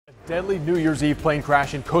Deadly New Year's Eve plane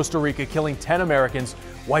crash in Costa Rica, killing 10 Americans,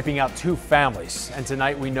 wiping out 2 families. And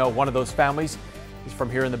tonight we know one of those families is from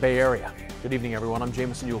here in the Bay Area. Good evening, everyone. I'm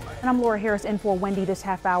Jamison Euler. And I'm Laura Harris in for Wendy this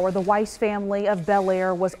half hour. The Weiss family of Bel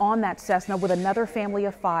Air was on that Cessna with another family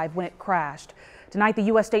of 5 when it crashed. Tonight, the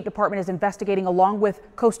U.S. State Department is investigating along with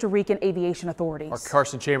Costa Rican aviation authorities. Our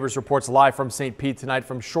Carson Chambers reports live from St. Pete tonight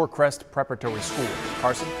from Shorecrest Preparatory School.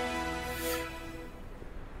 Carson?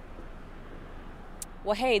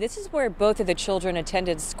 Well, hey, this is where both of the children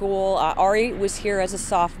attended school. Ari was here as a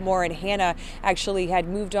sophomore and Hannah actually had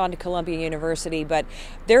moved on to Columbia University, but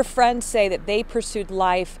their friends say that they pursued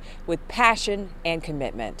life with passion and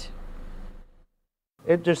commitment.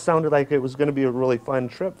 It just sounded like it was going to be a really fun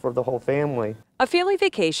trip for the whole family. A family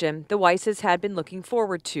vacation the Weisses had been looking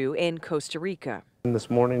forward to in Costa Rica. And this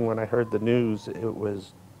morning when I heard the news, it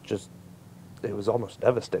was almost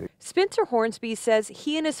devastating. Spencer Hornsby says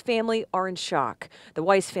he and his family are in shock. The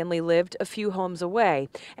Weiss family lived a few homes away,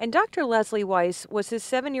 and Dr. Leslie Weiss was his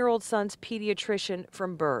 7-year-old son's pediatrician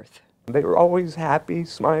from birth. They were always happy,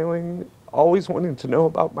 smiling, always wanting to know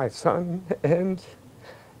about my son, and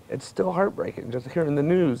it's still heartbreaking just hearing the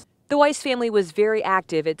news. The Weiss family was very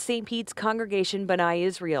active at St. Pete's Congregation B'nai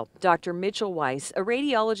Israel. Dr. Mitchell Weiss, a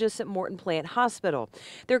radiologist at Morton Plant Hospital.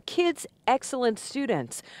 Their kids, excellent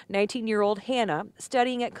students. 19-year-old Hannah,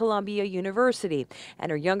 studying at Columbia University.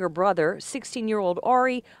 And her younger brother, 16-year-old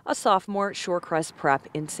Ari, a sophomore at Shorecrest Prep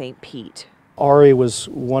in St. Pete. Ari was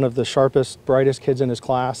one of the sharpest, brightest kids in his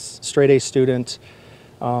class, straight A student.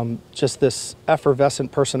 Just this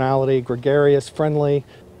effervescent personality, gregarious, friendly.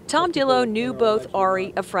 Tom Dillo knew both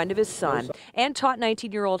Ari, a friend of his son, and taught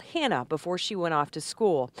 19-year-old Hannah before she went off to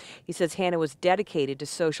school. He says Hannah was dedicated to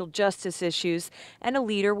social justice issues and a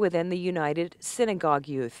leader within the United Synagogue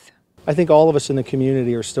Youth. I think all of us in the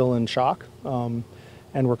community are still in shock, and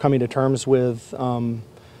we're coming to terms with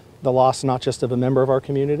the loss not just of a member of our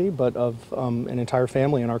community, but of an entire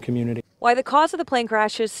family in our community. Why the cause of the plane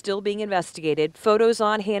crash is still being investigated, photos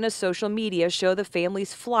on Hannah's social media show the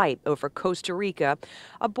family's flight over Costa Rica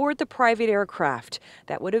aboard the private aircraft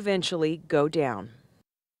that would eventually go down.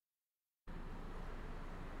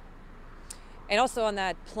 And also on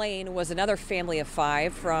that plane was another family of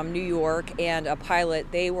 5 from New York and a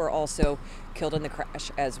pilot. They were also killed in the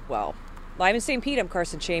crash as well. Live in St. Pete, I'm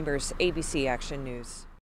Carson Chambers, ABC Action News.